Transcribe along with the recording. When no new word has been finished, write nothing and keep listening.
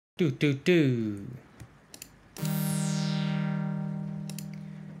Do.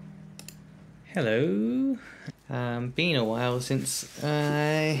 Hello. Been a while since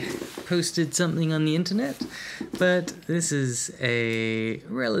I posted something on the internet, but this is a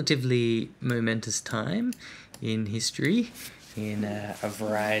relatively momentous time in history in a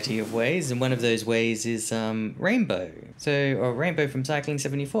variety of ways, and one of those ways is Rainbow. Or Rainbow from Cycling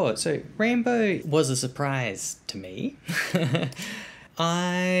 74. So Rainbow was a surprise to me.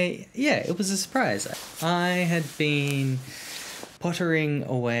 It was a surprise. I had been pottering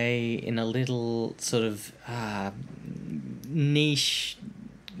away in a little sort of niche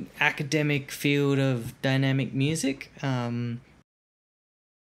academic field of dynamic music.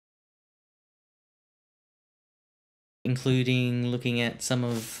 Including looking at some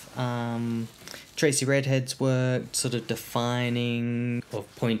of Tracy Redhead's work, sort of defining or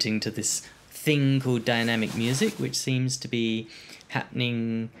pointing to this thing called dynamic music, which seems to be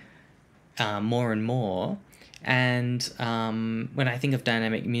happening more and more. And when I think of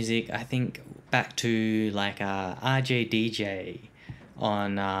dynamic music, I think back to like RJDJ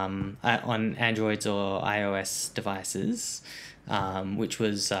on Androids or iOS devices, which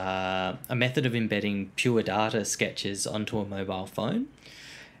was a method of embedding pure data sketches onto a mobile phone.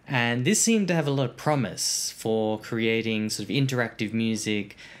 And this seemed to have a lot of promise for creating sort of interactive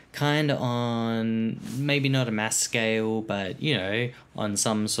music, kind of on maybe not a mass scale, but, on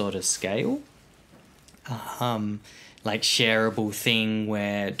some sort of scale. Like shareable thing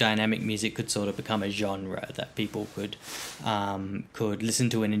where dynamic music could sort of become a genre that people could listen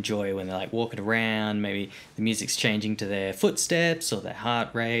to and enjoy when they're like walking around. Maybe the music's changing to their footsteps or their heart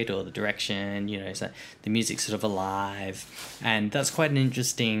rate or the direction, so the music's sort of alive. And that's quite an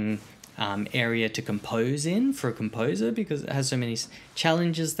interesting area to compose in for a composer, because it has so many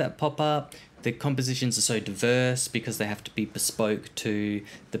challenges that pop up. The compositions are so diverse because they have to be bespoke to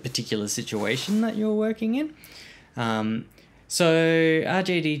the particular situation that you're working in. So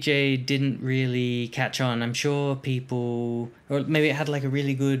RJDJ didn't really catch on. I'm sure people, or maybe it had like a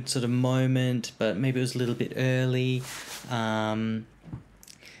really good sort of moment, but maybe it was a little bit early. And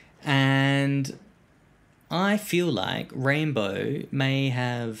I feel like Rainbow may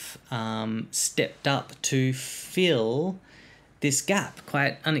have stepped up to fill this gap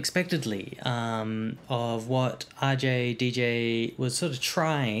quite unexpectedly of what RJDJ was sort of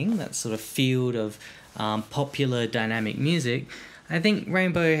trying, that sort of field of popular dynamic music. I think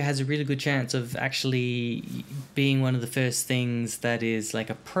Rainbow has a really good chance of actually being one of the first things that is like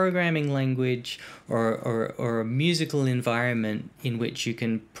a programming language or a musical environment in which you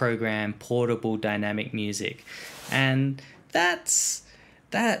can program portable dynamic music. And that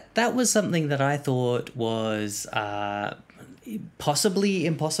was something that I thought was possibly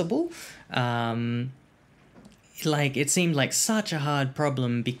impossible. It seemed like such a hard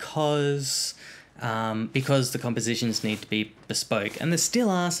problem because the compositions need to be bespoke, and there still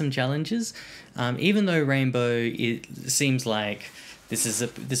are some challenges. Even though Rainbow, it seems like this is a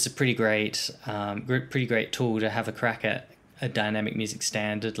pretty great tool to have a crack at a dynamic music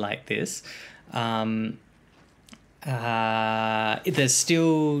standard like this. There's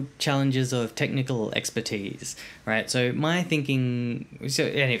still challenges of technical expertise, right? So my thinking, it's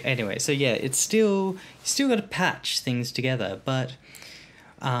still got to patch things together, but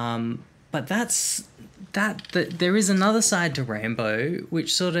there is another side to Rainbow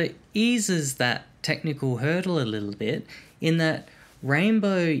which sort of eases that technical hurdle a little bit, in that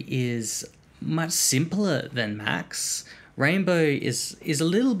Rainbow is much simpler than Max. Rainbow is a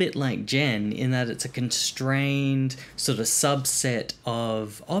little bit like Gen in that it's a constrained sort of subset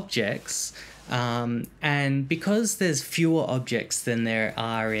of objects, and because there's fewer objects than there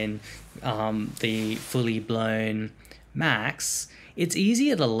are in the fully blown Max, it's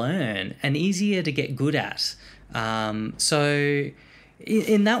easier to learn and easier to get good at. So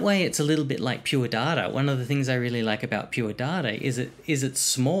in that way, it's a little bit like pure data. One of the things I really like about pure data is it's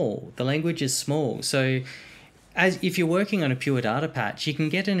small. The language is small. So if you're working on a pure data patch, you can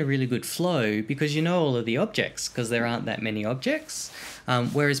get in a really good flow because you know all of the objects, because there aren't that many objects.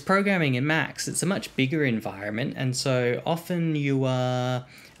 Whereas programming in Max, it's a much bigger environment, and so often you are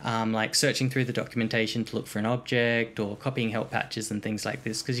like searching through the documentation to look for an object or copying help patches and things like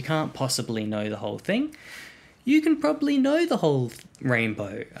this, because you can't possibly know the whole thing. You can probably know the whole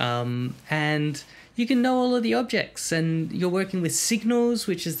Rainbow, and you can know all of the objects, and you're working with signals,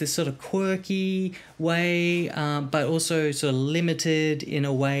 which is this sort of quirky way, but also sort of limited in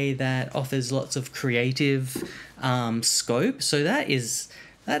a way that offers lots of creative scope. So that's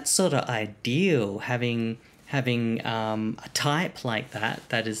sort of ideal, having a type like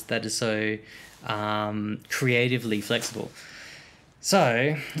that is so creatively flexible.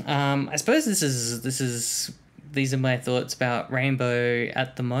 So, I suppose these are my thoughts about Rainbow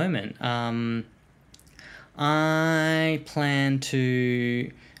at the moment. I plan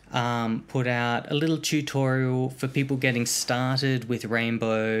to put out a little tutorial for people getting started with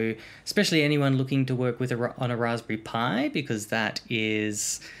Rainbow, especially anyone looking to work with on a Raspberry Pi, because that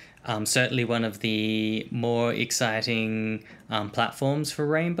is certainly one of the more exciting platforms for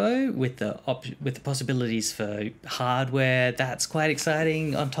Rainbow, with the possibilities for hardware. That's quite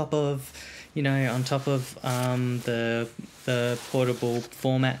exciting. On top of, the portable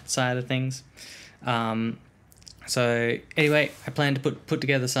format side of things. So anyway, I plan to put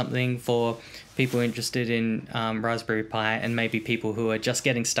together something for people interested in Raspberry Pi, and maybe people who are just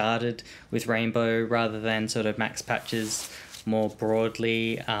getting started with Rainbow rather than sort of Max Patches more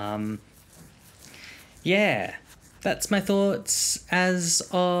broadly. Yeah, that's my thoughts as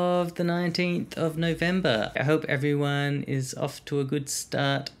of the 19th of November. I hope everyone is off to a good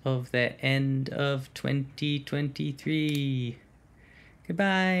start of their end of 2023.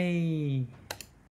 Goodbye.